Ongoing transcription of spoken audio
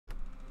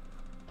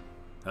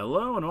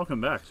Hello and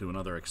welcome back to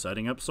another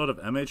exciting episode of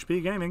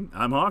MHP Gaming.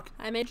 I'm Hawk.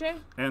 I'm AJ.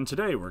 And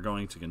today we're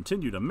going to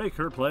continue to make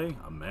her play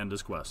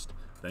Amanda's Quest.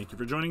 Thank you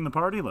for joining the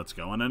party. Let's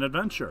go on an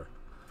adventure.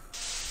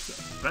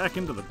 Back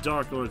into the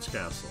Dark Lord's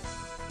castle.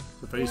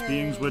 The face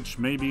beings, which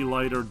may be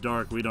light or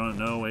dark, we don't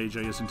know.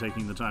 AJ isn't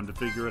taking the time to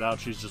figure it out.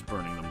 She's just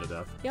burning them to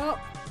death. Yup.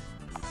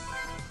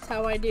 That's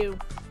how I do.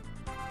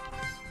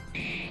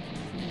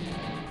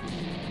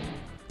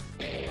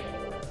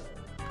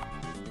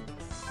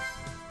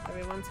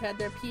 Everyone's had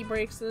their pee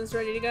breaks and is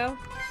ready to go?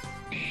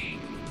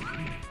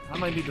 I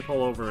might need to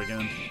pull over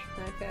again.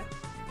 Okay.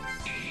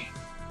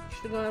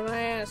 Should've gone when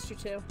I asked you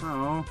to.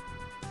 Oh.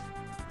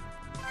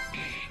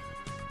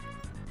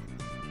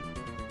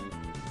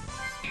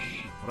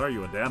 What are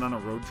you, a dad on a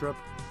road trip?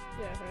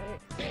 Yeah,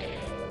 right.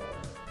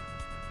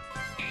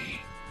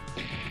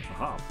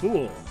 Aha,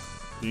 fool!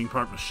 Being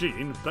part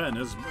machine, Ben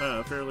is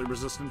fairly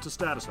resistant to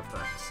status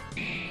effects.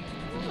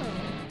 Oh.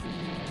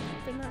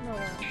 Did not know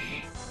that.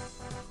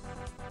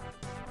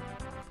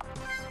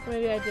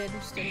 Maybe I did,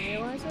 just didn't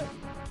realize it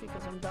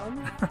because I'm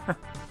dumb.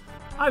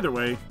 Either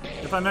way,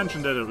 if I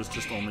mentioned it, it was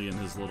just only in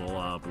his little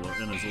book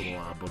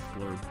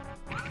blurb.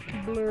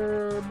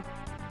 Blurb.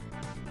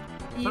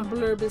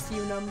 E-blurbus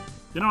unum.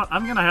 You know what?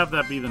 I'm gonna have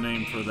that be the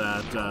name for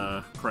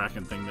that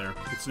Kraken thing there.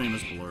 Its name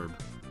is Blurb.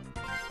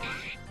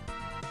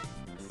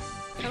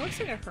 That looks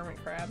like a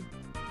hermit crab.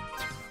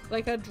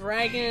 Like a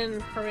dragon,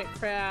 hermit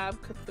crab,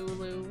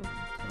 Cthulhu.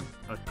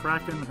 A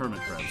Kraken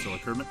hermit crab. So a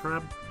hermit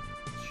crab?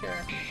 Sure.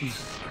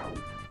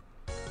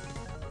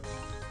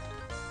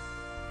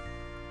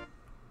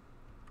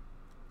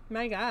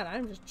 My god,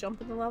 I'm just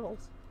jumping the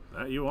levels.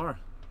 That you are.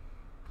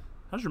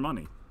 How's your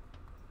money?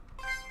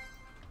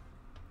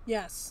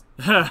 Yes.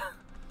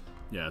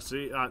 Yeah,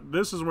 see,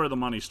 this is where the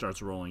money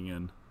starts rolling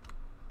in.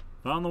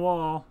 Found the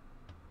wall.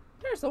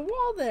 There's a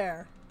wall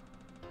there.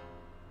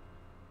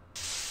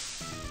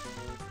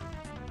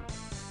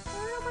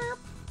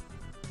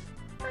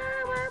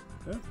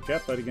 Yeah,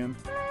 cat fight again.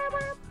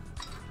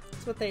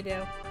 That's what they do.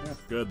 Yeah,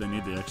 good. They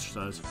need the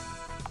exercise.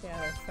 Yeah,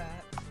 they're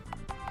fat.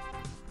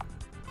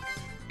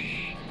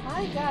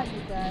 My god,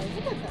 you guys.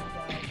 Look at that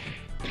guy.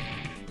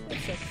 They're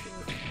so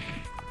cute.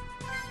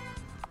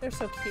 They're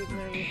so cute in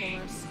their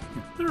evilness.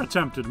 Their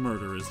attempted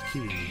murder is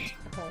cute.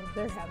 Oh,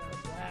 they're having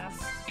a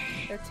blast.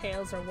 Their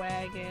tails are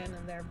wagging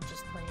and they're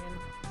just playing.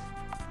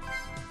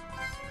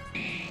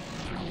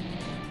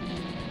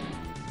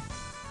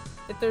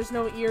 If there's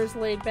no ears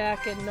laid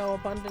back and no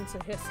abundance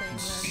of hissing,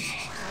 then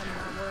I'm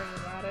not worrying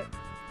about it.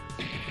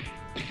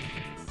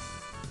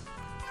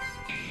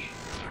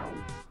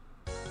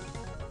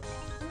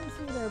 Let me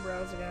see their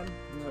brows again.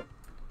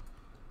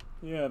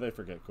 Yeah, they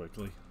forget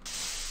quickly.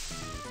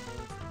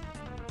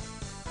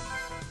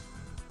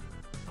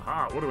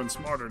 Aha, it would have been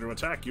smarter to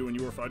attack you when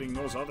you were fighting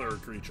those other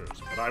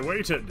creatures, but I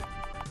waited.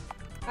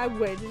 I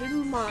waited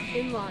in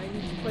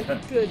line like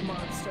a good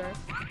monster.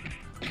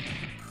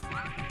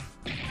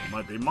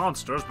 Might be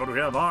monsters, but we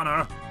have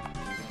honor.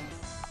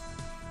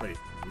 Wait,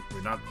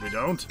 we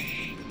don't?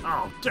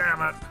 Oh,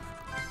 damn it.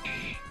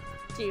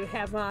 Do you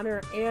have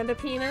honor and a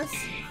penis?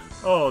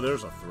 Oh,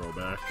 there's a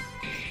throwback.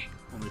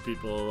 Only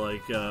people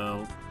like,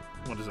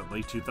 what is it,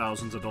 late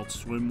 2000s Adult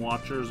Swim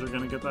watchers are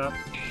gonna get that.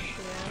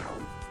 Yeah.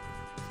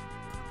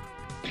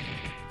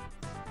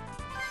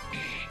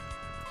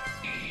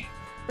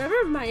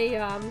 Remember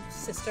my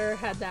sister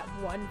had that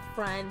one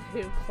friend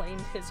who claimed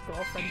his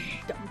girlfriend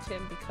dumped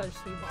him because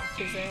he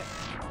watches it?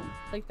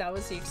 Like, that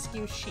was the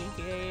excuse she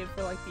gave,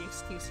 or like the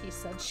excuse he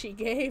said she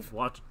gave.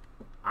 What?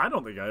 I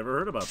don't think I ever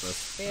heard about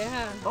this.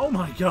 Yeah. Oh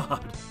my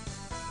god.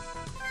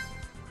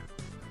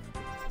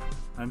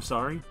 I'm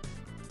sorry?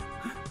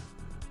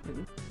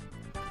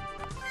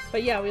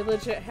 But yeah, we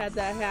legit had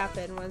that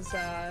happen, was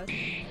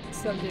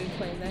some dude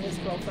claimed that his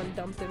girlfriend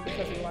dumped him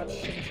because he watched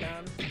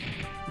Shin-chan.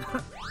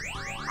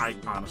 I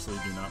honestly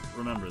do not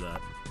remember that.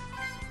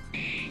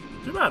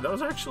 Too bad, that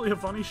was actually a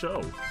funny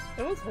show.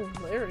 It was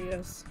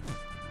hilarious.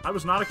 I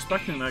was not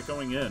expecting that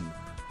going in.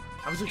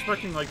 I was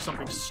expecting like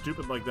something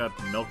stupid like that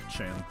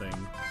Milk-chan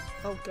thing.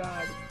 Oh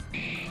god.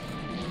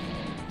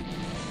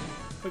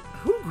 Like,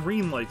 who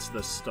greenlights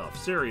this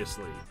stuff?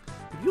 Seriously.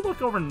 If you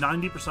look over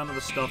 90% of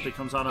the stuff that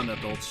comes out on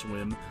Adult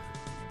Swim,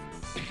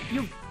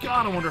 you've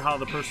gotta wonder how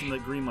the person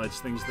that greenlights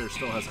things there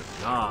still has a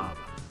job.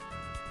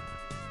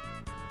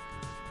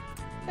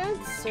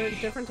 And certain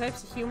different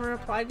types of humor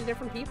apply to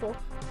different people.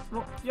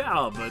 Well,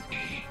 yeah, but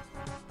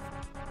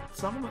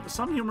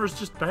some humor is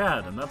just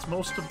bad, and that's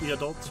most of the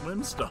Adult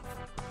Swim stuff.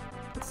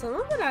 Some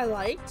of it I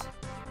liked.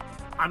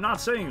 I'm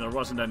not saying there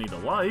wasn't any to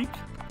like.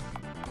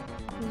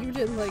 You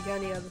didn't like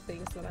any of the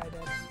things that I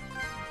did.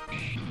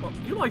 Well,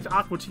 you liked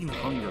Aqua Teen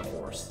Hunger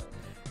Force.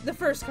 The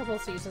first couple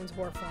seasons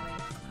were funny.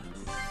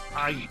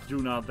 I do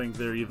not think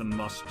they're even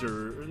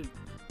muster.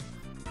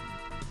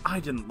 I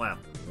didn't laugh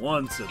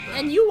once at that.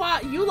 And you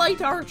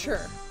liked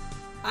Archer.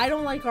 I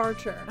don't like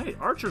Archer. Hey,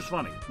 Archer's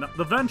funny. Now,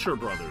 the Venture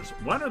Brothers.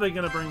 When are they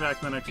going to bring back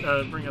the next?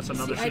 Bring us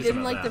another season I didn't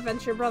of like that? the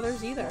Venture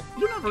Brothers either.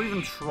 You never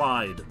even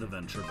tried the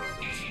Venture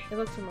Brothers. It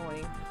looked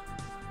annoying.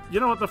 You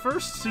know what, the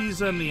first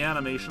season, the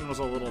animation was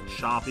a little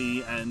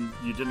choppy, and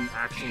you didn't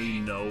actually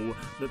know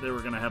that they were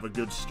going to have a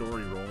good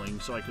story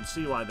rolling, so I could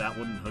see why that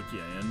wouldn't hook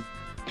you in.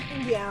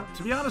 Yeah.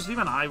 To be honest,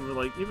 even I were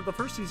like, even the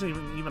first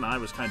season, even I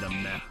was kind of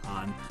meh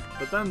on.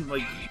 But then,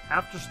 like,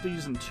 after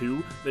season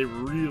 2, they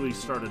really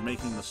started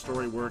making the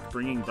story work,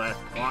 bringing back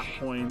plot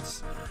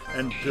points,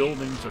 and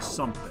building to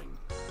something.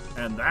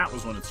 And that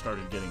was when it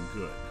started getting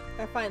good.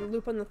 I find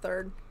Lupin the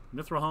Third.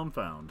 Mithril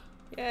found.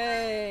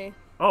 Yay.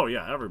 Oh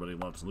yeah, everybody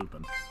loves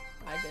Lupin.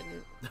 I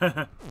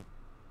didn't.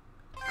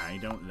 I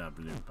don't love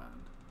Lupin.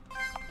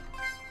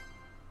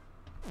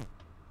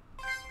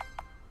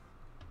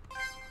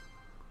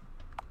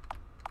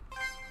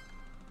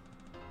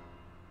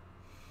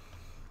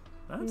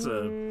 That's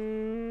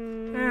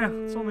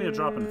it's only a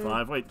drop in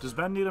 5. Wait, does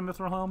Ben need a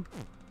Mithril Helm?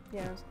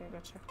 Yeah, I was gonna go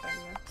check Ben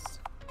next.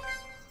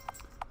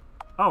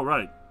 Oh,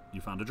 right. You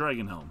found a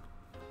Dragon Helm.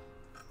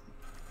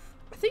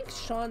 I think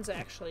Sean's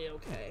actually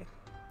okay.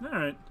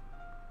 Alright.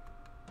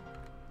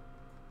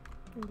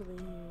 I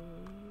believe.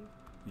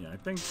 Yeah, I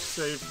think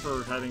save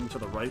for heading to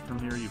the right from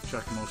here, you've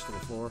checked most of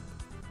the floor.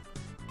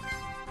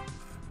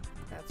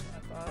 That's what I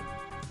thought.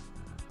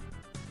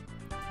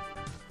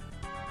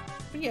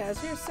 But yeah,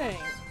 as you're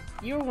saying,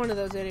 you were one of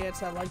those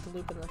idiots that liked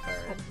Lupin the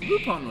Third. Oh,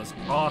 Lupin was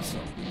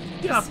awesome.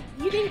 Yeah.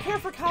 You didn't care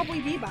for Cowboy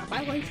Bebop.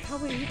 I liked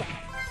Cowboy Bebop.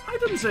 I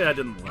didn't say I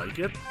didn't like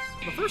it.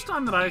 The first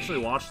time that I actually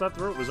watched that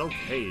through, it was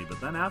okay,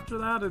 but then after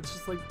that, it's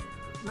just like,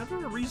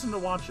 never a reason to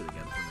watch it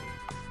again for me.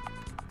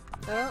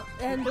 Oh,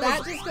 and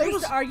that just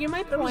goes to argue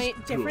my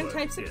point. Different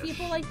good-ish. types of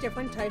people like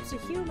different types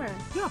of humor.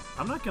 Yeah,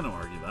 I'm not going to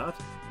argue that.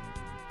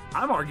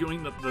 I'm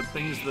arguing that the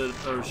things that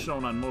are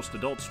shown on most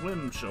Adult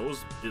Swim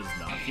shows is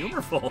not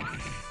humorful.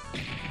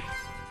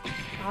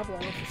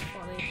 Oblong is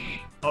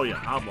funny. Oh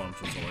yeah, Oblong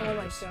was Oh my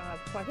hilarious. god,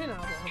 why didn't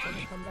Oblong ever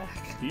come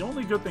back? The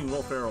only good thing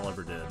Will Ferrell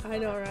ever did. I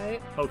know,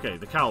 right? Okay,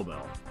 the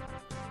cowbell.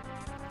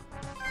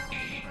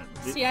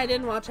 See, I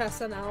didn't watch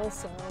SNL,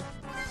 so...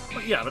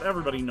 But yeah, but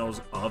everybody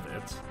knows of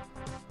it.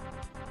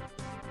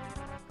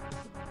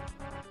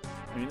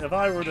 I mean, if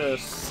I were to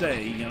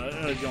say, you know,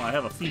 I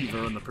have a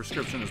fever and the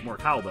prescription is more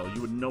cowbell,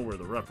 you would know where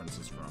the reference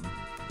is from.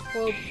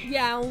 Well,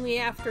 yeah, only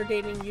after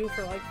dating you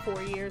for like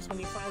 4 years when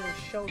you finally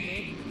showed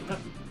me.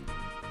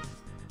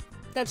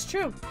 That's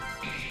true.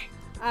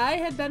 I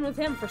had been with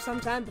him for some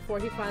time before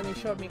he finally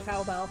showed me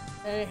cowbell,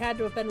 and it had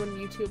to have been when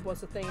YouTube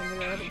was a thing and we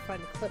were able to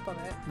find a clip of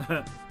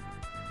it.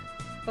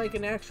 Like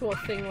an actual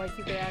thing like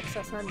you could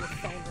access on your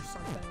phone or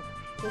something.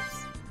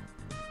 Oops.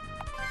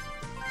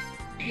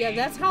 Yeah,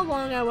 that's how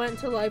long I went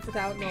into life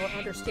without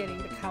understanding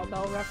the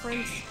cowbell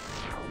reference.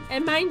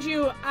 And mind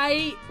you,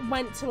 I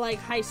went to like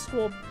high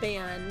school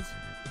band.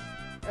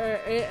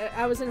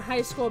 I was in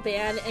high school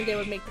band and they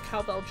would make the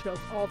cowbell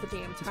joke all the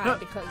damn time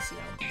because, you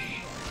know,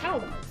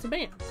 cowbell, it's a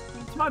band.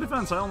 To my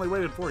defense, I only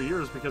waited 4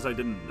 years because I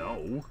didn't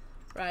know.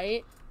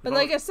 Right? But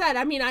like I said,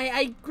 I mean,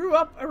 I grew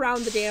up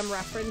around the damn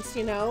reference,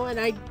 you know, and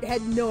I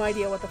had no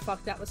idea what the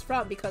fuck that was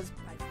from because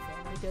my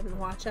family didn't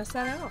watch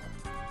SNL.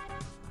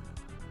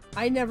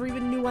 I never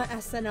even knew what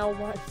SNL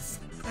was.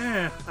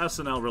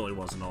 SNL really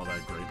wasn't all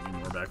that great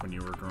anymore back when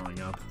you were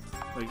growing up.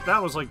 Like, that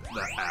was like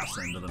the ass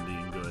end of them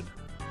being good.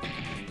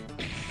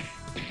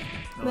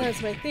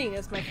 That's my thing,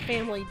 is my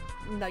family,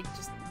 like,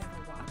 just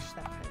never watched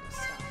that kind of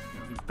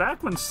stuff.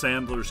 Back when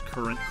Sandler's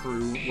current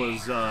crew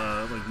was,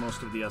 like,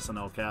 most of the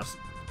SNL cast,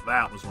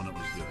 that was when it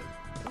was good.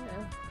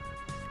 Yeah.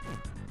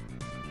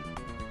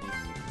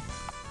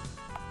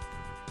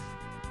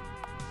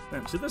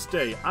 And to this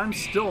day, I'm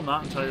still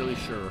not entirely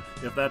sure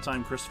if that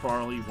time Chris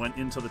Farley went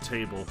into the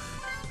table,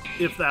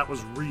 if that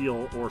was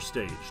real or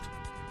staged.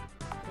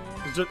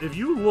 Yeah. If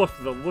you look,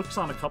 the looks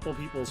on a couple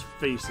people's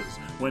faces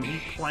when he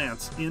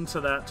plants into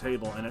that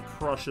table and it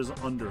crushes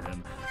under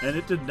him, and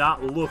it did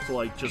not look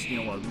like just,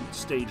 you know, a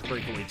stage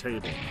breakaway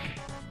table.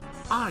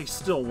 I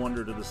still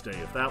wonder to this day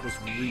if that was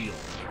real.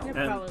 It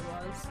And probably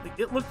was.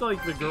 it looked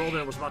like the girl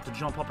there was about to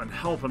jump up and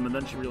help him, and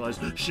then she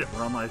realized, shit,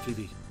 we're on live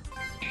TV.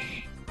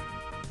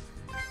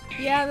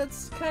 Yeah,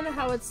 that's kind of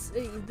how it's,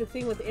 the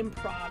thing with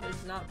improv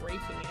is not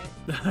breaking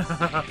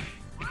it.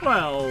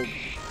 Well,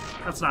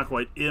 that's not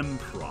quite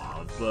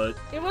improv, but...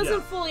 It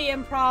wasn't yeah. fully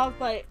improv,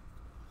 but,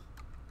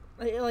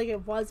 like,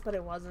 it was, but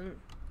it wasn't.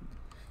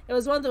 It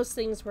was one of those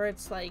things where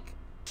it's like,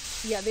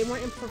 yeah, they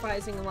weren't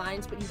improvising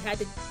lines, but you had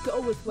to go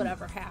with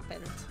whatever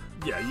happened.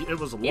 Yeah, it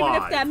was live. Even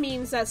if that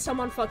means that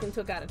someone fucking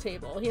took out a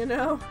table, you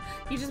know?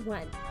 You just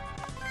went.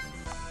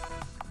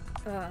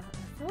 I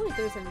feel like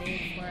there's a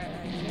name for it,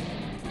 actually.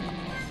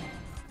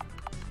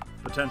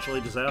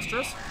 Potentially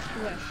disastrous?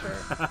 Yeah, sure.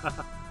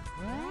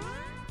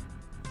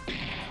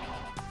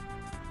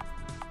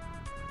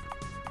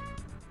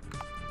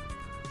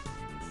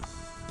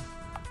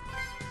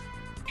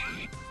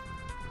 Getting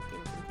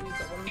confused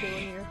at what I'm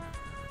doing here.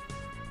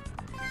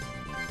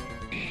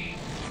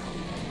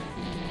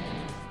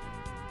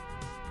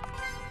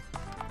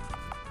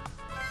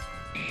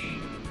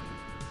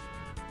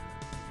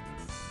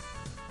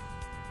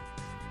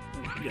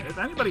 yeah, if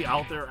anybody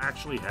out there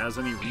actually has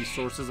any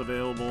resources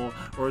available,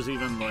 or has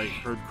even, like,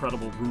 heard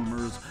credible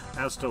rumors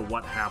as to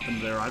what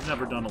happened there, I've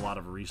never done a lot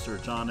of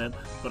research on it,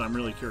 but I'm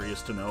really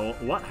curious to know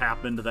what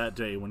happened that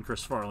day when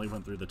Chris Farley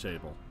went through the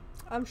table.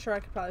 I'm sure I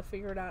could probably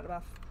figure it out in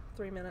about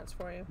 3 minutes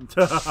for you.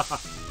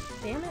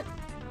 Damn it.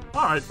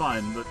 Alright,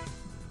 fine, but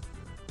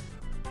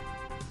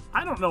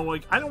I don't know,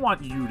 like, I don't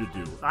want you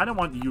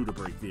to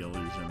break the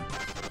illusion.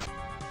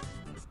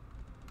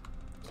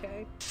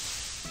 Okay.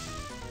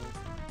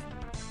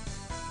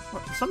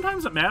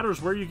 Sometimes it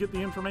matters where you get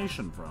the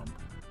information from.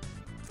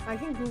 I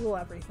can Google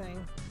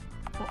everything.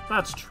 Well,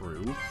 that's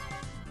true.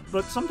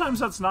 But sometimes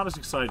that's not as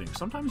exciting.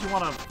 Sometimes you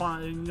want to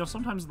find, you know,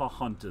 sometimes the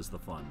hunt is the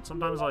fun.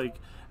 Sometimes, like,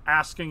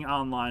 asking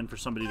online for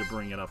somebody to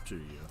bring it up to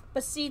you.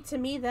 But see, to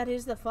me, that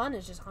is the fun,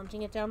 is just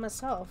hunting it down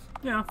myself.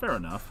 Yeah, fair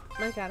enough.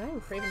 My god, I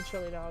am craving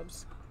chili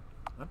dogs.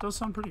 That does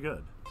sound pretty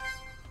good.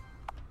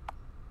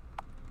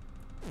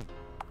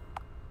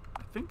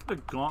 I think the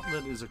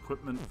gauntlet is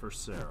equipment for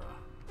Sarah.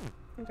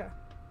 Okay.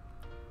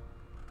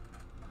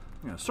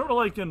 Yeah, sort of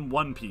like in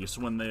One Piece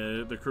when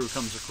the crew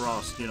comes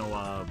across, you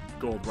know,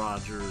 Gold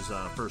Roger's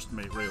first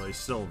mate Rayleigh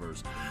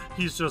Silvers.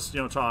 He's just,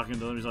 you know, talking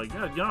to them. He's like,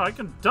 yeah, you know, I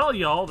can tell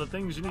you all the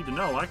things you need to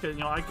know. I can,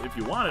 you know, if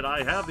you want it,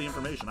 I have the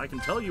information. I can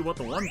tell you what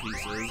the One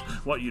Piece is,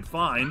 what you'd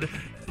find.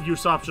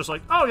 Usopp's just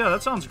like, oh yeah,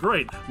 that sounds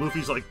great.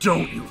 Luffy's like,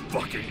 don't you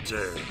fucking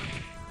dare.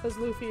 Because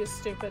Luffy is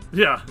stupid.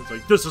 Yeah, it's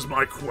like, this is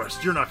my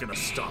quest. You're not gonna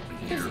stop me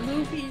here.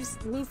 Because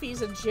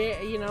Luffy's a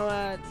you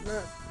know,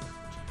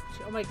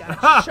 oh my god,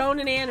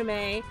 shonen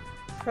anime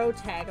pro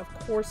tag. Of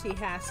course he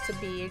has to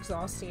be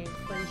exhausting and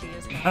cringy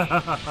as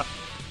well.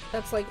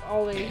 That's like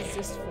all they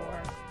exist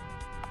for.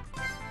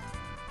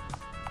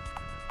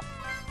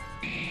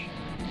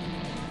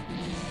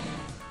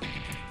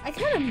 I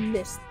kind of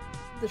miss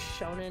the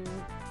shonen,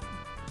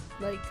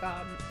 like,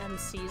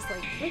 MCs,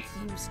 like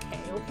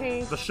Yusuke,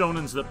 okay? The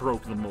shonens that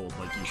broke the mold,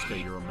 like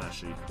Yusuke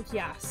Urameshi.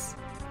 Yes.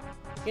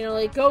 You know,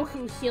 like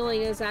Goku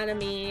healing his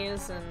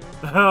enemies, and,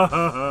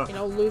 you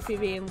know, Luffy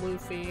being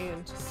Luffy,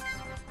 and just...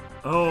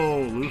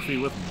 Oh, Luffy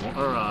with,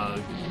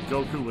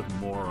 Goku with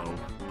Moro.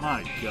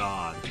 My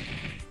god.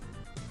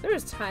 There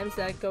was times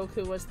that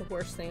Goku was the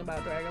worst thing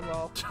about Dragon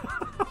Ball.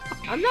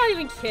 I'm not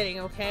even kidding,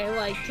 okay?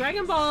 Like,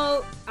 Dragon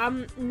Ball,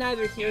 I'm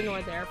neither here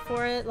nor there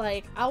for it.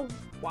 Like, I'll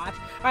watch...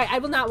 Alright, I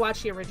will not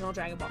watch the original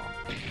Dragon Ball.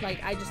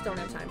 Like, I just don't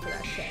have time for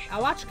that shit.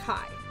 I'll watch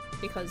Kai,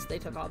 because they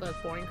took all the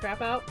boring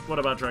crap out. What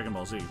about Dragon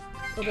Ball Z?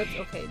 Well, that's...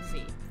 Okay,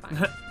 Z.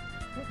 Fine.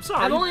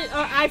 Sorry. I'm only...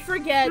 I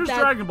forget There's that...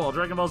 Dragon Ball,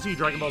 Dragon Ball Z,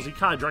 Dragon Ball Z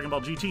Kai, Dragon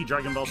Ball GT,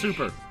 Dragon Ball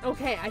Super.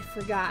 Okay, I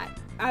forgot.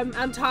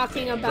 I'm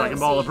talking about Dragon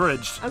Ball Z.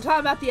 Abridged. I'm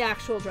talking about the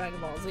actual Dragon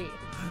Ball Z.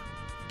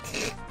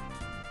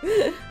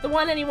 The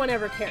one anyone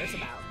ever cares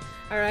about.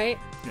 Alright?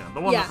 Yeah,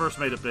 the one that first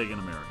made it big in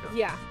America.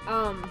 Yeah.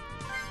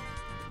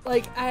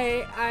 Like,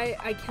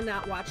 I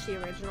cannot watch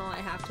the original. I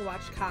have to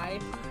watch Kai.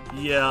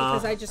 Yeah.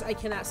 Because I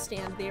cannot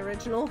stand the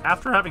original.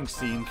 After having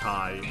seen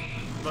Kai,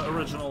 the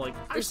original, like,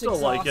 I It's still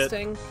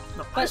exhausting. like it.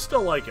 No, I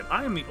still like it.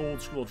 I am the old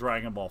school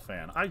Dragon Ball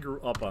fan. I grew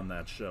up on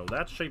that show.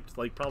 That shaped,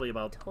 like, probably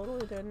about...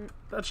 Totally didn't.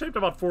 That shaped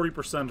about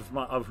 40%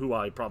 of who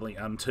I probably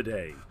am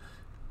today.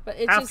 But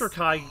it's after just...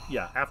 Kai,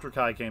 yeah, after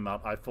Kai came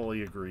out, I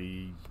fully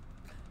agree.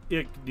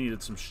 It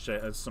needed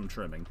some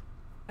trimming.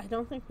 I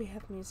don't think we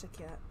have music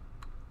yet.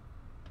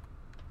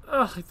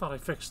 Ugh, I thought I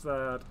fixed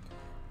that.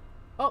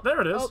 Oh,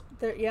 there it is. Oh,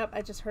 there, yep,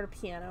 I just heard a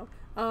piano.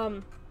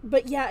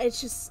 But yeah, it's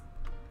just...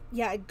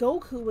 Yeah,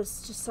 Goku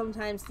was just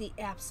sometimes the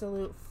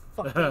absolute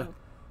fucking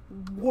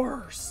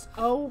worst.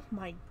 Oh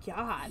my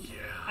god. Yeah.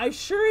 I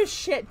sure as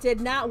shit did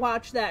not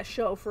watch that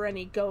show for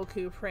any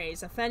Goku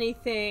praise. If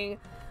anything,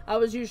 I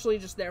was usually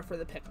just there for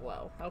the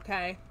Piccolo,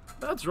 okay?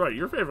 That's right,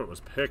 your favorite was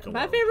Piccolo.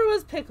 My favorite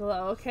was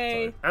Piccolo,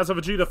 okay? Sorry. As a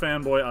Vegeta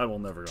fanboy, I will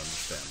never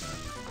understand that.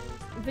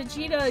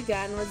 Vegeta,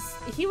 again,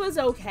 he was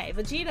okay.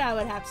 Vegeta, I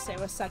would have to say,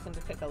 was second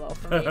to Piccolo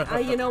for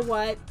me. You know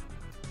what?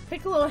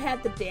 Piccolo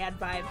had the dad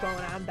vibe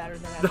going on better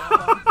than any of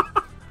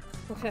them.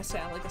 What can I say?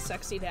 I like a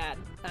sexy dad.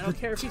 I don't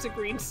care if he's a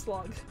green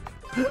slug.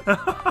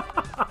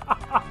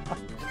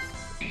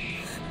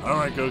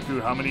 Alright,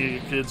 Goku, how many of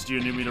your kids do you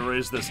need me to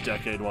raise this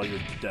decade while you're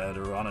dead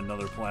or on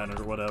another planet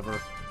or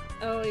whatever?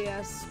 Oh,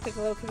 yes.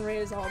 Piccolo can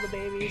raise all the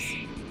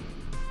babies.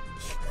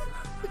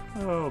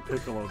 Oh,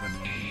 Piccolo the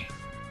name.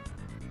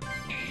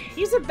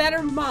 He's a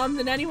better mom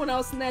than anyone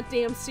else in that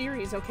damn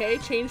series, okay?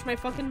 Change my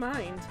fucking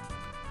mind.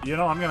 You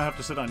know, I'm gonna have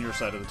to sit on your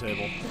side of the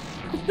table.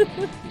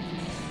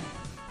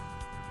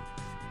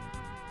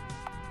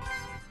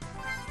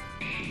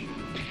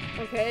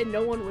 Okay,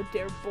 no one would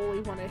dare bully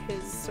one of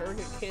his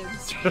surrogate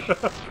kids.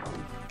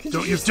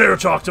 Don't you dare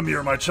talk to me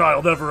or my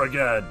child ever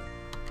again!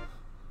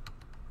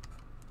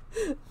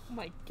 Oh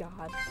my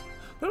god.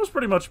 That was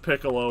pretty much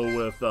Piccolo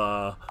with,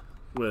 oh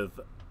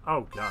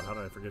god, how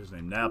did I forget his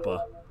name?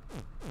 Nappa.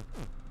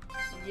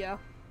 Yeah.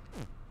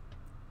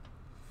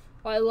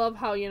 Well, I love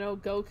how, you know,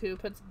 Goku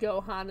puts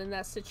Gohan in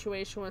that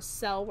situation with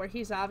Cell where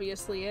he's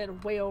obviously in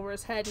way over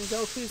his head and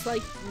Goku's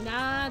like,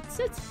 nah,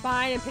 it's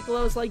fine. And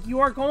Piccolo's like, you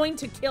are going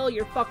to kill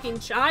your fucking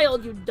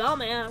child, you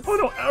dumbass. Oh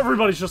no,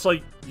 everybody's just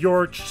like,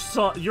 your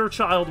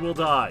child will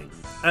die.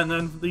 And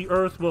then the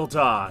Earth will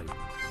die.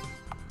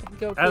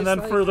 And then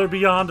like, further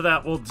beyond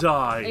that will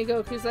die. And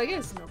Goku's like,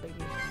 it's no biggie.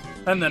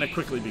 And then it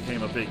quickly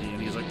became a biggie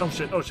and he's like, oh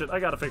shit, I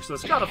gotta fix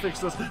this,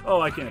 oh,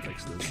 I can't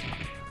fix this.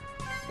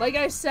 Like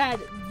I said,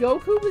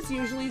 Goku was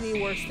usually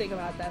the worst thing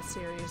about that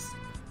series.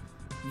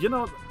 You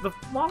know, the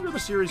longer the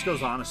series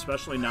goes on,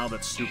 especially now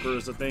that Super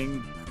is a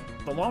thing,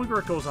 the longer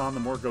it goes on, the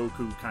more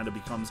Goku kind of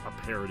becomes a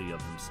parody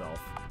of himself.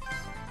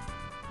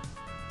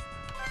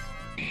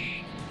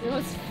 You know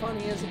what's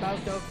funny is about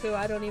Goku?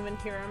 I don't even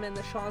hear him in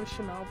the Sean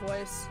Schemmel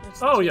voice.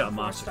 Oh yeah,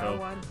 Masako.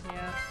 One.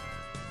 Yeah.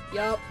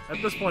 Yup.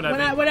 At this point,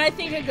 when I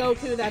think of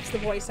Goku, that's the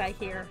voice I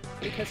hear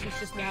because he's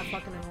just not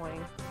fucking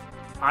annoying.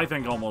 I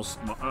think almost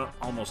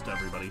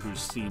everybody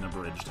who's seen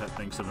Abridged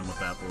thinks of him with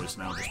that voice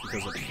now, just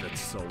because it fits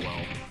so well.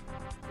 Yeah.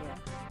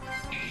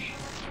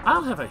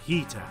 I'll have a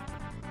heat app.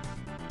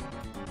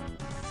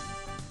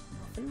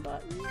 Muffin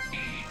button?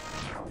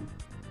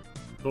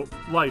 But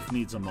life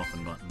needs a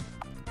muffin button.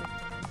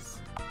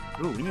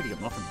 Ooh, we need to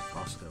get muffins at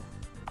Costco.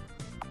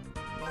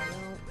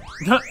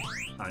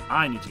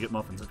 I need to get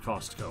muffins at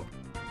Costco.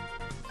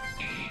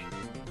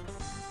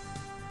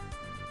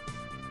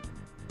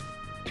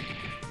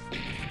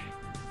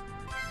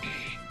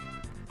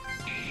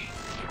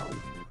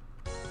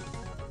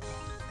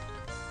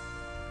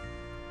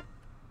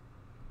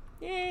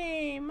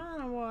 Yay,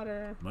 mana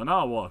water.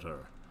 Mana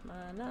water.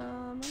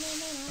 Mana. I'm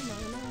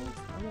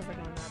never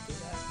gonna not do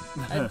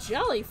that. A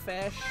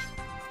jellyfish?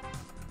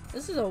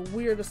 This is a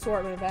weird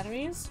assortment of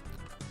enemies.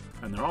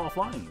 And they're all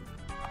flying.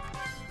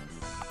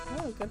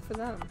 Oh, good for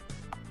them.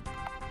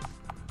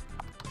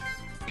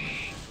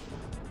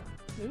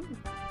 Ooh.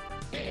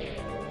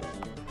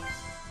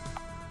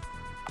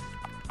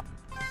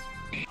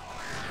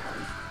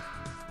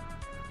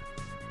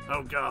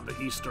 Oh god, the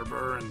Easter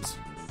burns.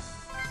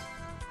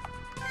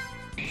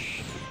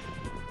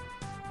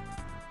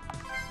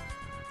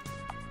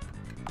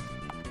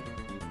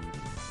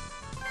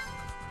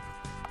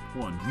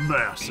 One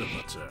massive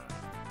attack.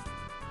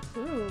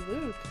 Ooh,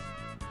 Luke.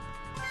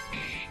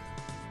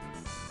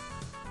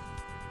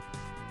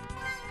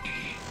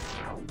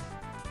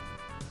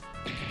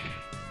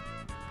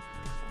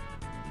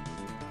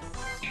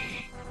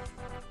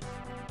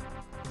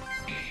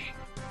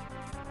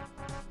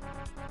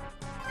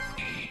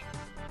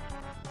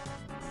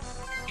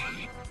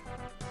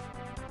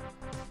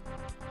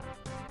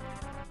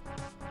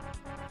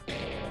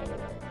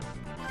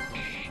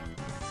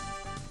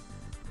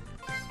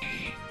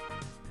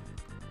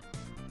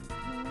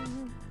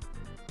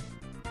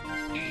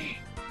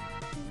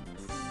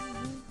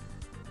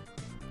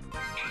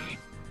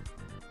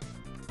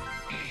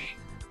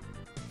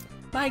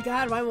 My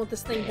god, why won't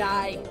this thing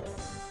die?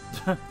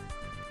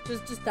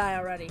 just die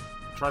already.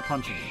 Try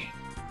punching it.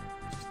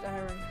 Just die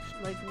already.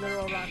 Like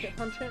literal rocket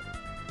punch it?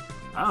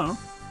 I don't know.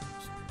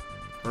 Just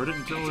hurt it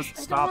until it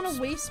stops. I don't want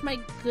to waste my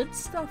good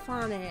stuff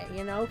on it,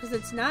 you know? Because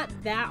it's not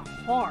that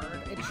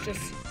hard. It's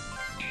just...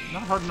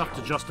 not hard enough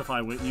to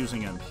justify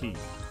using MP.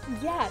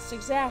 Yes,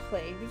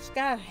 exactly. You just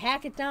gotta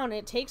hack it down.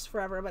 It takes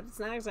forever, but it's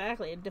not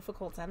exactly a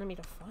difficult enemy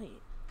to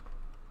fight.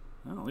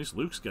 Well, at least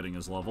Luke's getting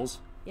his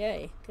levels.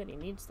 Yay. Good, he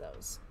needs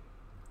those.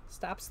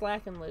 Stop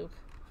slacking, Luke.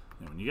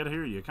 Yeah, when you get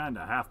here, you kind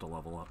of have to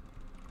level up.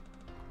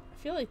 I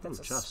feel like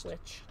that's a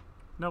switch.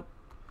 Nope.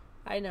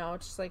 I know,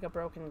 it's just like a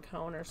broken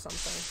cone or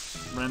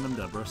something. Random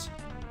debris.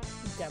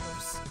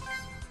 Debris.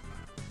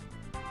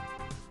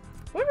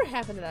 Whatever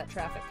happened to that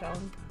traffic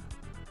cone?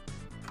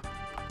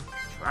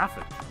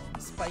 Traffic cone?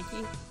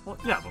 Spiky? Well,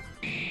 yeah, but...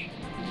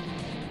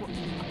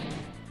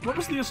 What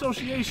was the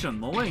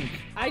association? The link?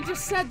 I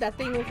just said that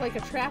thing looked like a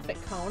traffic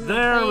cone.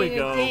 There we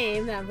go. A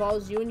game that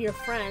involves you and your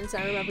friends.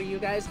 I remember you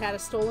guys had a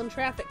stolen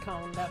traffic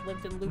cone that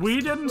lived in Luke's We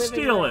didn't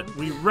steal it.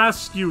 We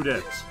rescued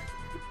it.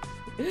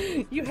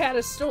 You had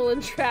a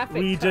stolen traffic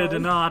cone. We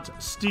did not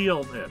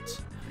steal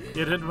it.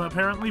 It had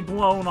apparently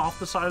blown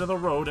off the side of the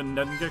road and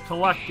didn't get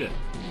collected.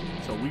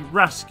 So we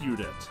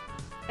rescued it.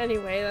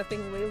 Anyway, that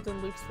thing lived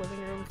in Luke's living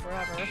room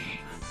forever.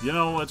 You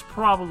know, it's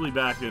probably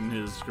back in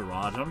his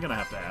garage. I'm gonna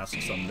have to ask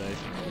someday.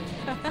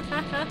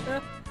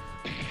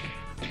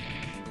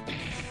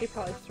 He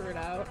probably threw it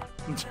out.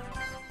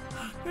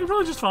 He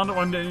probably just found it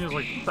one day and he was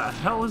like, what the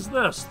hell is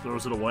this?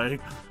 Throws it away.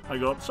 I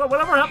go, so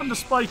whatever happened to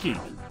Spiky?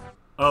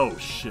 Oh,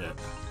 shit.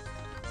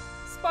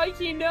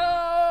 Spiky,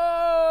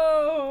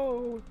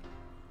 no!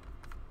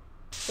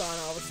 Sean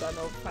all of a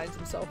sudden finds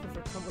himself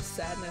overcome with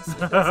sadness. He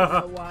doesn't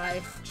know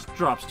why. Just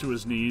drops to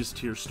his knees,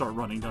 tears start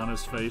running down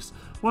his face.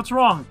 What's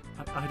wrong?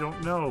 I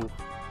don't know.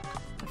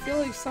 I feel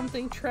like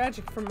something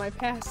tragic from my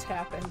past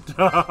happened.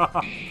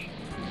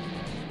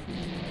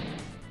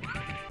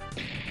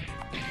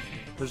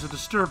 There's a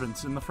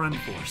disturbance in the friend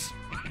force.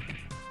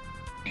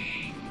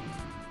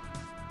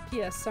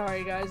 P.S.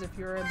 Sorry guys if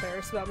you're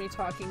embarrassed about me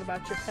talking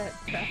about your pet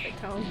traffic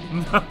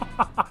cone.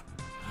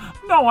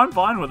 No, I'm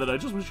fine with it. I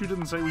just wish you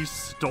didn't say we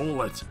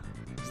stole it.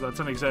 'Cause that's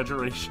an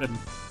exaggeration.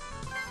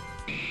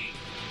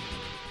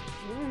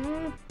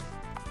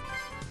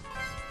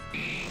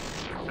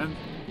 And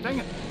dang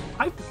it,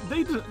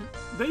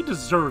 they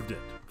deserved it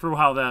for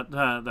how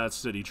that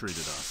city treated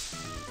us.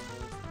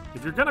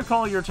 If you're gonna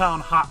call your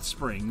town Hot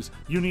Springs,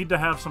 you need to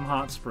have some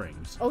hot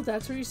springs. Oh,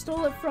 that's where you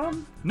stole it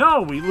from?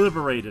 No, we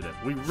liberated it.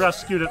 We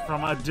rescued it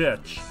from a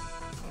ditch.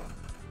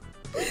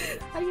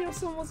 How do you know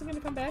someone wasn't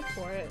gonna come back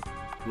for it?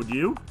 Would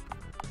you?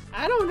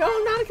 I don't know.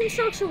 I'm not a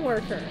construction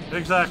worker.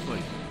 Exactly.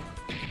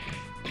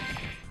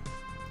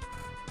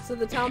 So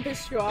the town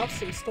pissed you off,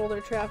 so you stole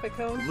their traffic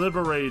cone?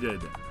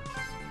 Liberated.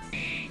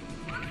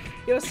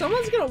 Yo,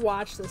 someone's gonna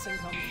watch this and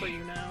come for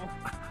you now.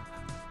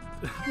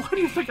 Why do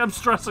you think I'm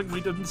stressing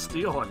we didn't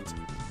steal it?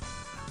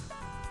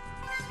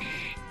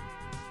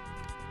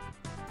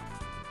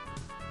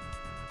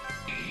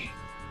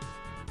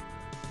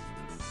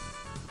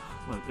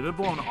 Look, it had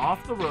blown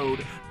off the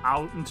road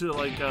out into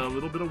like a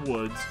little bit of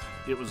woods.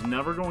 It was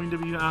never going to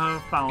be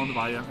found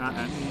by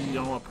any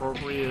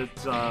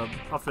appropriate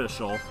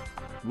official.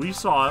 We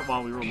saw it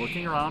while we were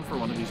looking around for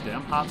one of these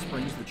damn hot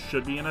springs that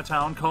should be in a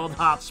town called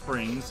Hot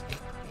Springs.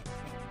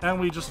 And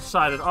we just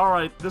decided, all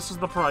right, this is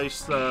the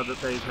price that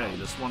they pay.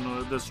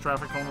 This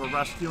traffic cone we're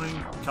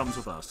rescuing comes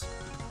with us.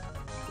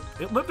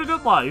 It lived a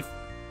good life.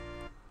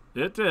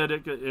 It did.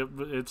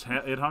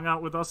 It hung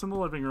out with us in the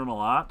living room a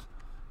lot.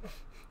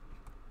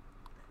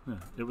 Yeah,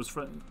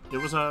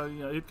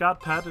 it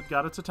got pet. It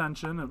got its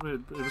attention.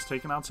 It was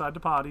taken outside to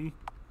potty.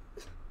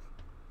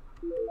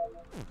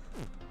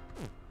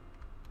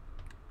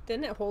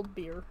 Didn't it hold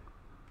beer?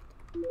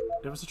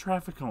 It was a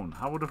traffic cone.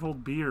 How would it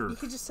hold beer? You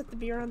could just set the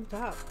beer on the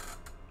top.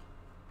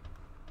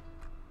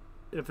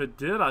 If it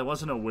did, I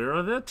wasn't aware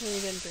of it. No,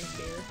 you didn't drink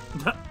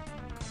beer.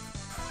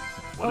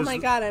 Oh my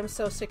god, I'm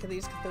so sick of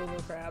these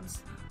Cthulhu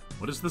crabs.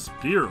 What is this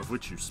beer of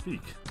which you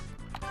speak?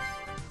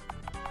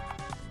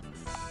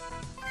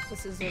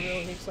 This is a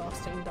really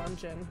exhausting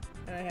dungeon,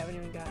 and I haven't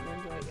even gotten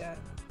into it yet.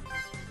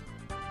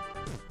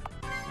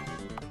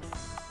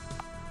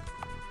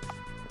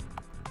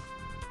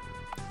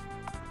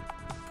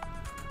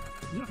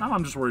 Now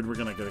I'm just worried we're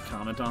gonna get a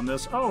comment on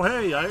this. Oh,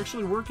 hey, I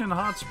actually work in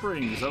Hot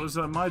Springs. That was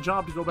my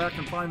job to go back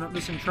and find that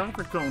missing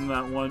traffic cone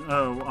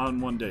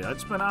on one day. I'd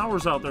spent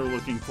hours out there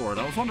looking for it.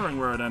 I was wondering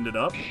where it ended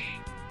up.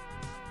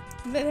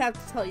 They'd have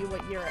to tell you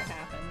what year it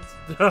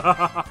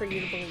happened for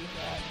you to believe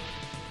that.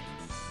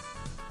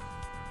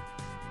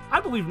 I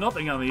believe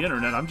nothing on the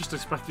internet. I'm just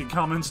expecting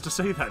comments to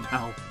say that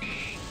now.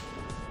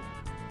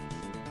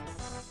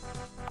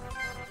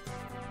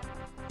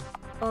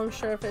 Oh, I'm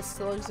sure if it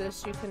still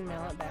exists, you can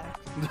mail it back.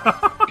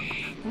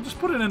 We'll just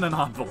put it in an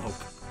envelope.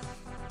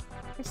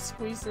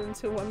 Squeeze it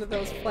into one of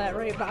those flat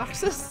rate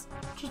boxes.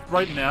 Just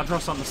write an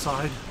address on the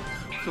side.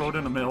 Throw it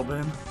in a mail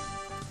bin.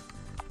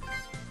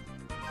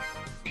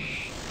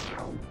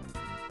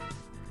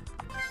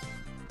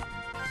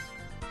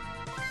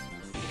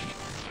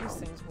 This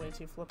thing's way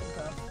too flippin'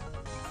 tough.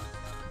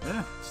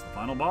 Yeah, it's the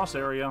final boss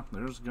area.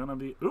 There's gonna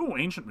be... Ooh,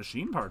 ancient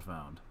machine part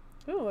found.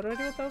 Ooh, what do I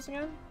do with those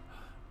again?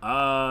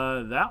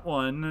 That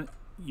one,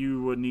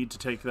 you would need to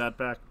take that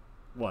back.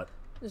 What?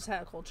 Just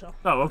had a cold chill.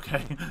 Oh,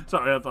 okay.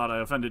 Sorry, I thought I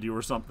offended you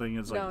or something.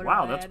 It's like,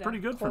 wow, that's pretty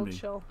good for me.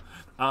 Chill.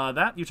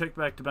 That you take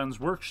back to Ben's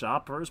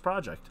workshop for his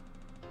project.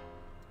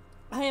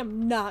 I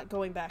am not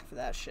going back for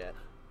that shit.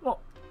 Well,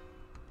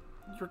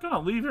 you're gonna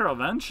leave here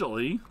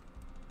eventually.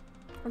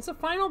 It's a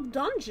final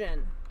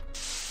dungeon.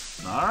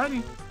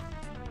 Alrighty.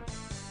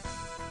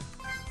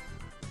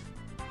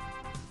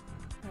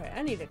 Alright,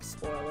 I need to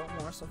explore a little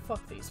more, so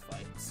fuck these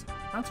fights.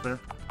 That's fair.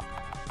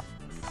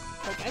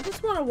 Like, I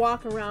just want to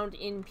walk around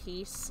in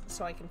peace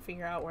so I can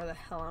figure out where the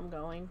hell I'm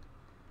going.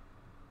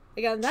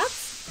 Again,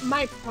 that's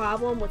my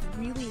problem with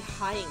really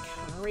high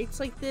encounter rates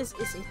like this,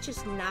 is it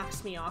just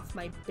knocks me off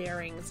my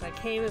bearings. I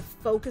can't even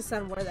focus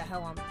on where the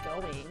hell I'm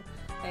going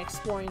and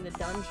exploring the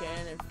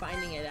dungeon and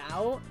finding it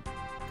out,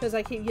 because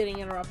I keep getting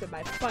interrupted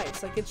by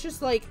fights. Like, it's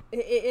just like,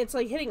 it's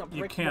like hitting a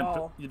brick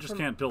wall. You just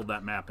can't build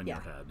that map in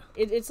your head.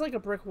 It's like a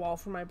brick wall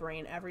for my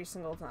brain every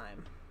single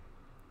time.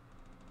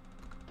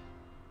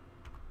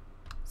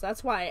 So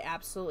that's why I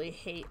absolutely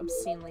hate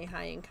obscenely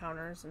high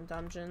encounters in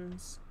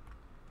dungeons.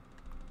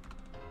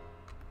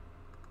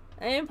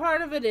 And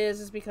part of it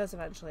is because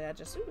eventually I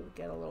just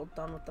get a little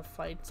done with the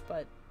fights,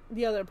 but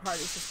the other part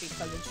is just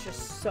because it's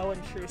just so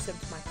intrusive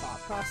to my thought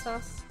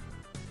process.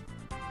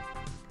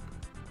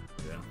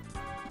 Yeah.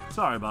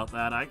 Sorry about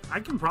that. I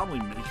can probably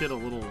make it a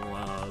little,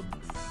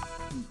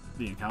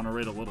 the encounter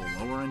rate a little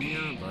lower in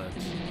here, but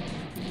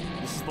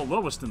this is the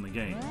lowest in the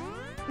game.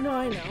 No,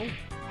 I know.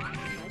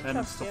 And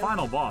it's the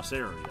final boss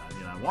area. I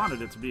mean, I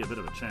wanted it to be a bit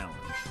of a challenge.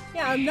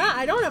 Yeah,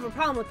 I don't have a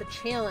problem with the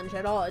challenge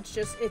at all. It's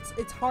just,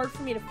 it's hard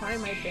for me to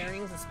find my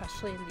bearings,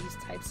 especially in these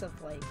types of,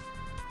 like,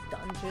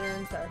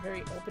 dungeons that are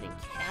very open and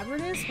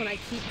cavernous, when I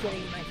keep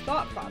getting my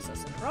thought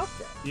process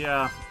interrupted.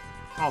 Yeah,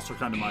 also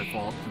kind of my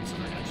fault,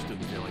 considering I just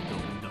didn't feel like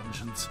building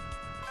dungeons.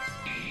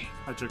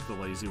 I took the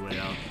lazy way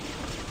out.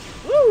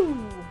 Woo!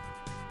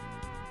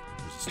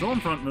 There's a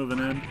storm front moving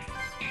in.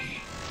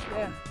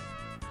 Yeah.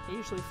 I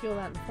usually feel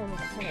that in the form of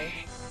a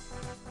headache.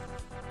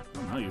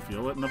 Well, now you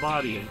feel it in a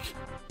body ache.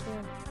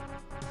 Yeah.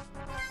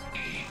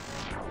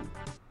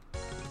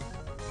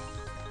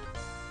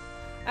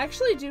 I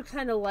actually do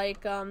kind of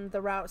like the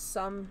route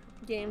some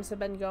games have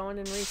been going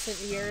in recent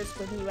years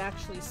when you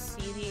actually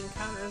see the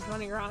encounters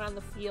running around on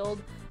the field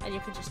and you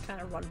can just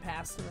kind of run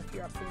past them if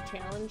you're up for the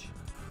challenge.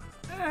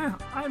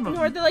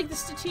 Or the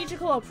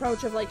strategical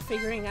approach of like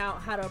figuring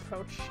out how to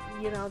approach,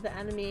 you know, the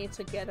enemy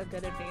to get a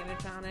good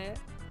advantage on it.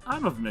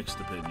 I'm of mixed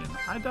opinion.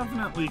 I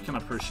definitely can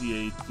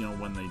appreciate, you know,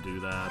 when they do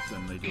that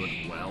and they do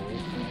it well.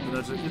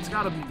 But it's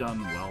got to be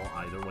done well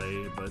either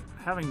way. But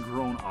having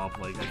grown up,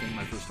 like, I think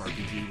my first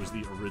RPG was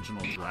the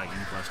original Dragon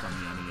Quest on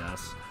the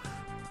NES.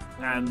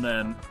 And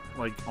then,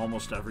 like,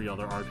 almost every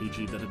other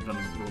RPG that had been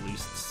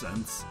released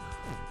since.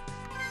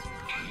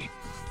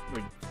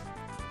 Like,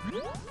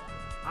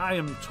 I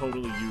am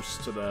totally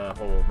used to the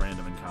whole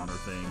random encounter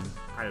thing.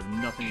 I have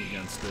nothing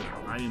against it.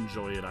 I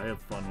enjoy it. I have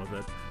fun with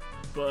it.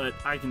 But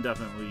I can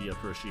definitely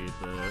appreciate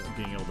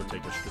being able to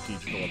take a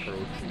strategical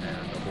approach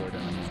and avoid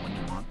enemies when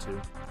you want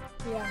to.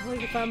 Yeah,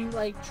 like if I'm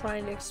like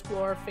trying to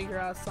explore, figure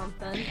out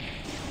something.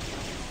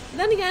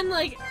 Then again,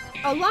 like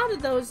a lot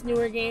of those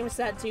newer games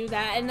that do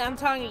that, and I'm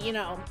talking, you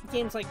know,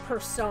 games like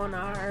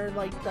Persona or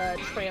like the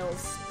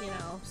Trails, you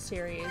know,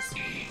 series,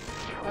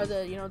 are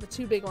the, you know, the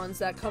two big ones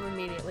that come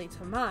immediately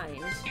to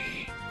mind.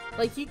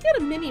 Like you get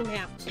a mini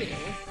map too,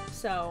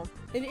 so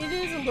it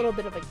is a little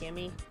bit of a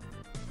gimme.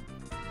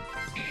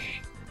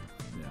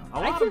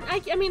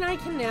 I mean, I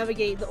can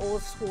navigate the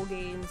old school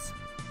games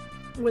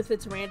with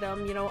its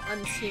random, you know,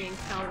 unseen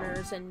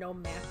encounters and no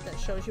map that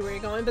shows you where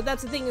you're going. But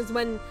that's the thing is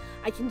when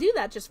I can do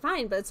that just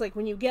fine. But it's like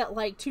when you get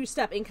like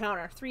 2-step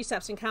encounter, 3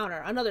 steps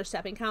encounter, another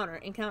step encounter,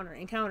 encounter,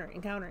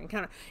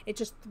 it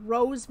just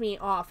throws me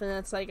off. And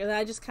it's like, and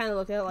I just kind of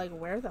look at it like,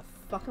 where the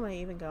fuck am I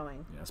even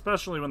going? Yeah,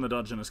 especially when the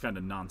dungeon is kind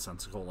of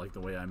nonsensical, like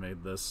the way I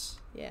made this.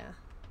 Yeah.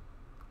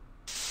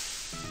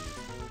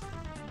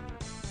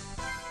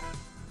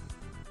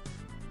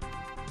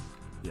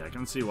 Yeah, I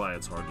can see why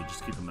it's hard to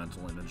just keep a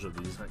mental image of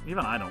these.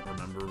 Even I don't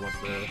remember what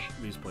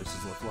these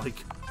places look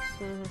like.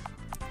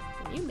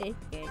 Mm-hmm. You made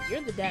the game.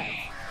 You're the dev.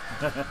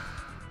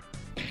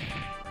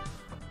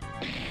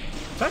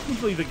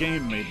 Technically, the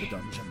game made the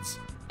dungeons.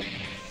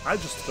 I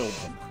just filled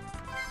them.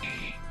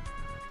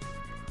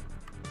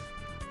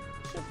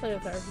 Should play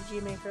with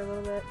RPG Maker a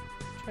little bit.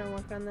 Try and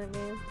work on that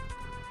game.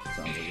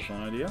 Sounds like a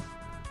fun idea.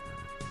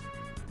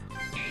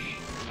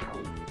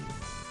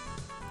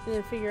 And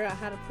then figure out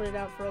how to put it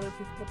out for other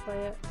people to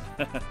play it.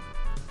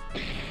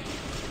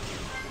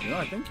 You know,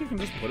 I think you can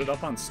just put it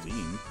up on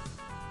Steam.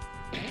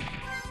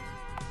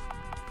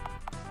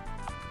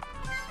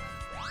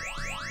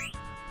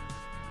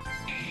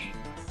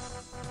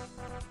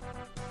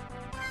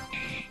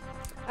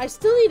 I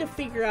still need to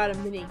figure out a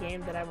mini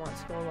game that I want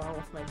to go along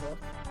with my book.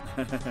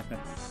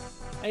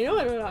 I know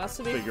it would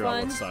also be figure fun.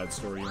 Out what side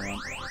story you want.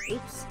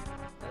 Oops.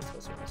 That's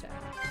supposed to be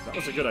attack. That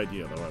was a good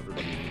idea, though.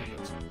 Everybody needed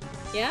it.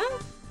 Yeah?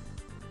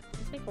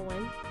 Take a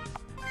win.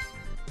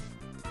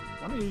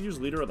 Why don't you use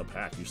Leader of the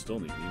Pack? You still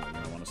need healing, and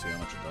I want to see how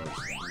much it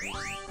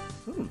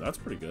does. Ooh, that's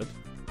pretty good.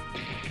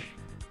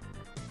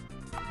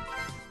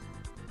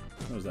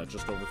 What was that,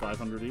 just over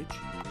 500 each?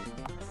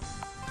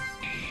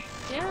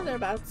 Yeah,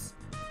 thereabouts.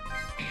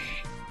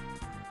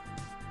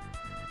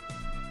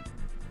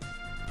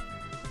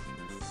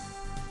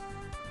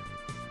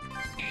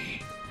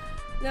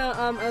 No,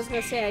 I was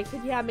gonna say, I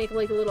could, make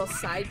like a little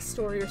side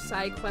story or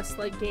side quest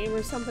like game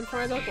or something for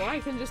my book, or I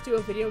can just do a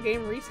video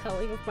game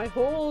retelling of my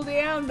whole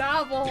damn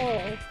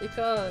novel,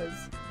 because...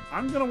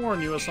 I'm gonna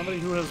warn you, as somebody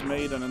who has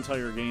made an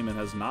entire game and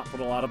has not put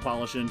a lot of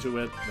polish into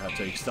it, that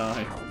takes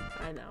time.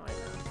 I know.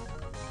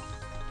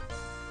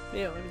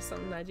 Maybe it might be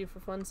something I do for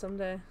fun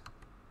someday.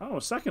 Oh,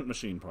 a second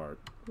machine part.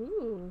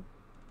 Ooh.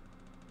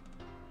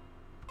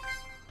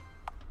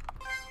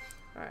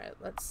 Alright,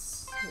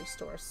 let's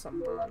restore some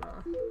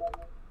mana.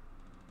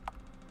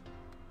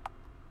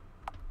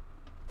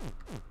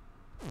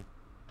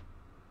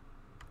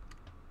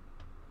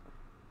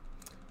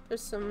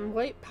 There's some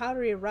white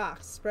powdery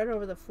rocks spread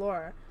over the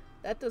floor.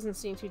 That doesn't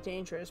seem too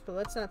dangerous, but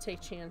let's not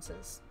take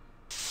chances.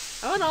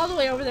 I went all the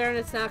way over there and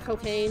it's not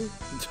cocaine.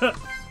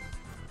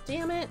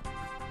 Damn it.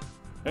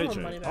 Hey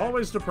Jay,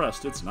 always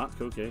depressed, it's not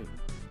cocaine.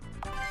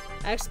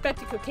 I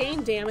expected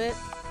cocaine, damn it.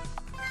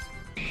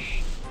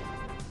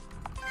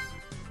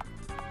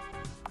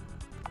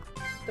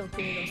 Don't give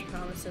me those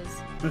promises.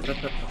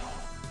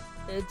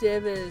 The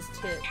div is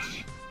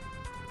titch.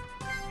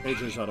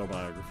 AJ's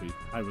autobiography.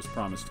 I was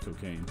promised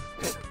cocaine.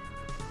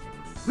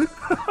 This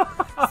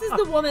is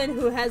the woman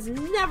who has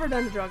never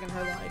done a drug in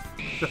her life.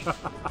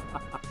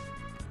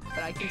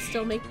 But I can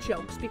still make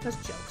jokes because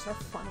jokes are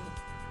funny.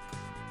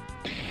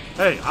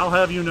 Hey, I'll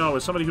have you know,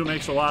 as somebody who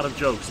makes a lot of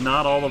jokes,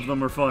 not all of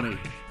them are funny.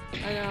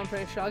 I know, I'm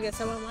pretty sure I'll get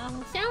someone,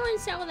 well,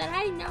 so-and-so that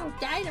I know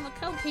died of a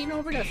cocaine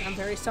overdose. I'm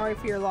very sorry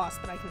for your loss,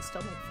 but I can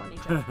still make funny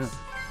jokes.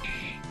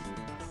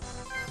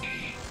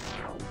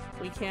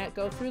 We can't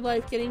go through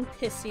life getting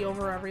pissy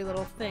over every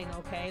little thing,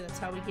 okay? That's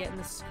how we get in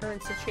this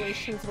current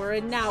situations we're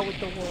in now with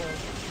the world.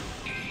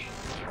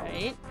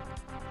 Right?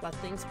 Let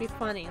things be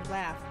funny.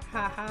 Laugh.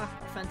 Ha ha.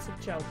 Offensive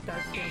joke.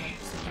 Dark humor.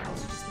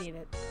 Sometimes you just need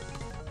it.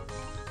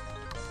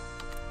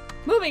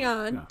 Moving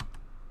on. Yeah.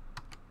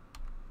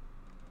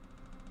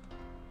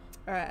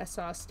 Alright, I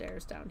saw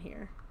stairs down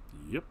here.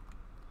 Yep.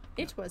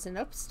 It was an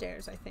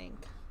upstairs, I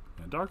think.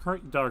 Yeah,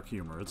 dark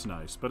humor. It's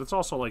nice, but it's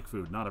also like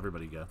food. Not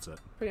everybody gets it.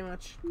 Pretty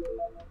much.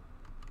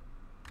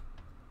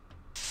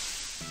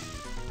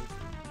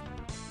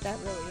 That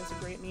really is a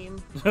great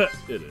meme.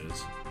 It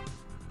is.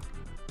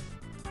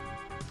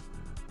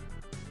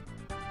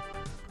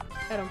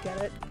 I don't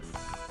get it.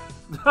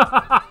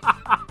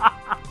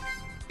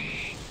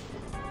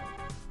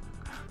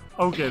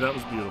 Okay, that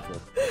was beautiful.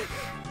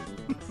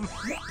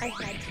 I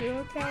had to,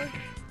 okay?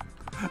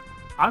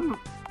 I'm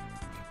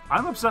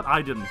upset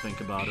I didn't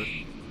think about it.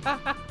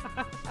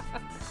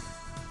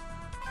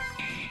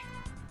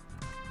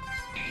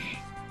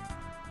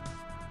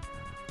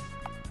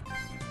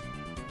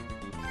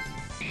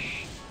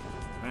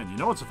 Man, you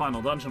know it's a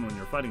final dungeon when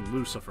you're fighting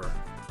Lucifer.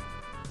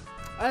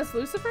 That's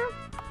Lucifer?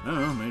 I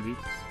don't know, maybe.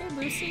 Hey,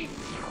 Lucy.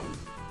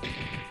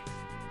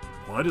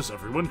 Why does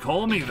everyone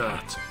call me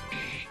that?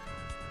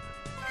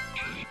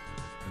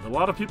 And a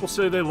lot of people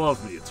say they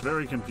love me. It's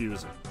very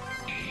confusing.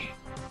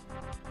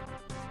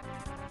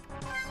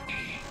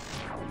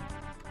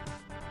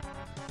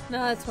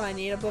 No, that's why I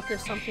need a book or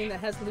something that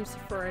has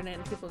Lucifer in it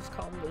and people just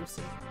call him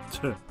Lucy.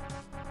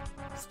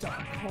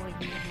 Stop calling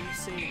me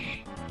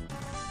Lucy.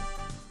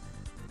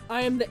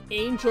 I am the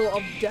angel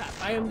of death.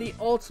 I am the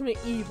ultimate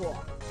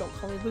evil. Don't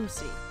call me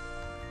Lucy.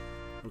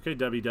 Okay,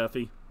 Debbie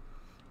Deathy.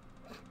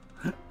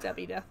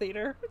 Debbie Death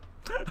Eater.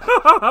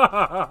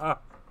 Oh,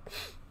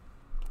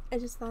 I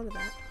just thought of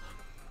that.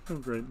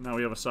 great. Now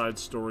we have a side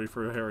story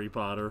for Harry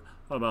Potter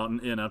about an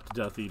inept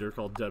Death Eater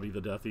called Debbie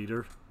the Death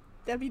Eater.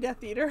 Debbie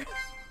Death Eater?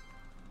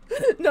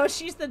 No,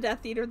 she's the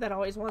Death Eater that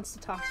always wants to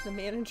talk to the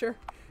manager.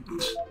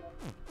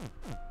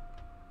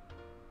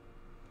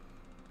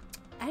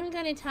 I'm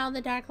gonna tell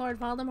the Dark Lord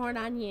Voldemort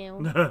on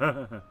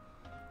you.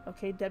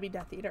 Okay, Debbie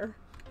Death Eater.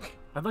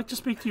 I'd like to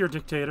speak to your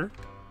dictator.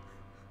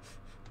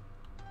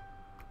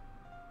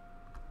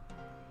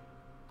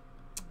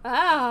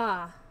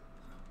 Ah!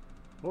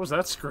 What was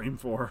that scream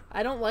for?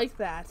 I don't like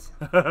that.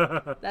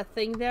 That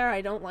thing there,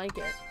 I don't like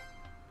it.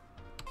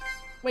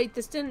 Wait,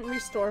 this didn't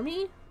restore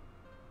me?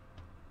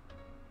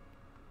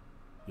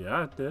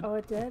 Yeah, it did. Oh,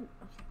 it did? Okay.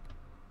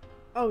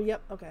 Oh,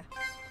 yep, okay.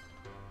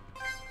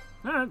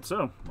 Alright,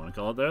 so, want to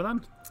call it there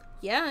then?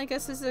 Yeah, I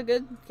guess this is a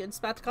good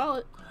spot to call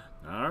it.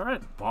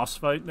 Alright, boss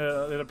fight,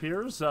 it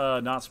appears.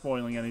 Not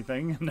spoiling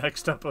anything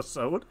next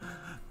episode.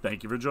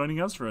 Thank you for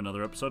joining us for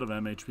another episode of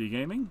MHP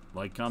Gaming.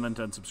 Like, comment,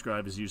 and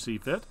subscribe as you see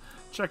fit.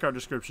 Check our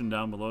description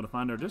down below to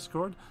find our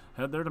Discord.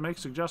 Head there to make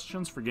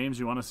suggestions for games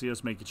you want to see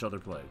us make each other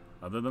play.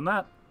 Other than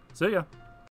that, see ya!